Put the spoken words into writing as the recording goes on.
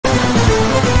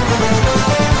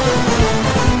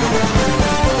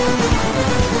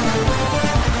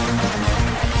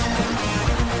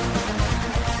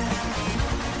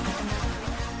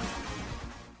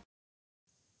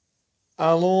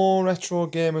Hello retro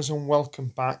gamers and welcome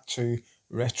back to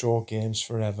Retro Games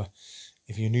Forever.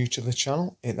 If you're new to the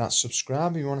channel, hit that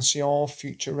subscribe if you want to see all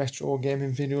future retro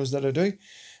gaming videos that I do.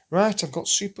 Right, I've got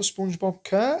Super SpongeBob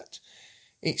Kart.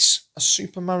 It's a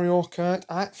Super Mario Kart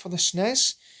act for the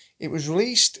SNES. It was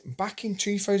released back in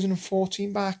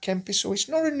 2014 by Kempi, so it's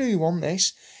not a new one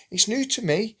this. It's new to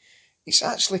me. It's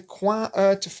actually quite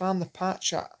hard to find the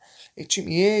patch. It took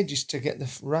me ages to get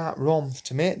the right ROM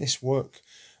to make this work.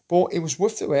 But it was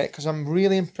worth the wait because I'm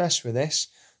really impressed with this.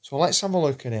 So let's have a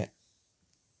look at it.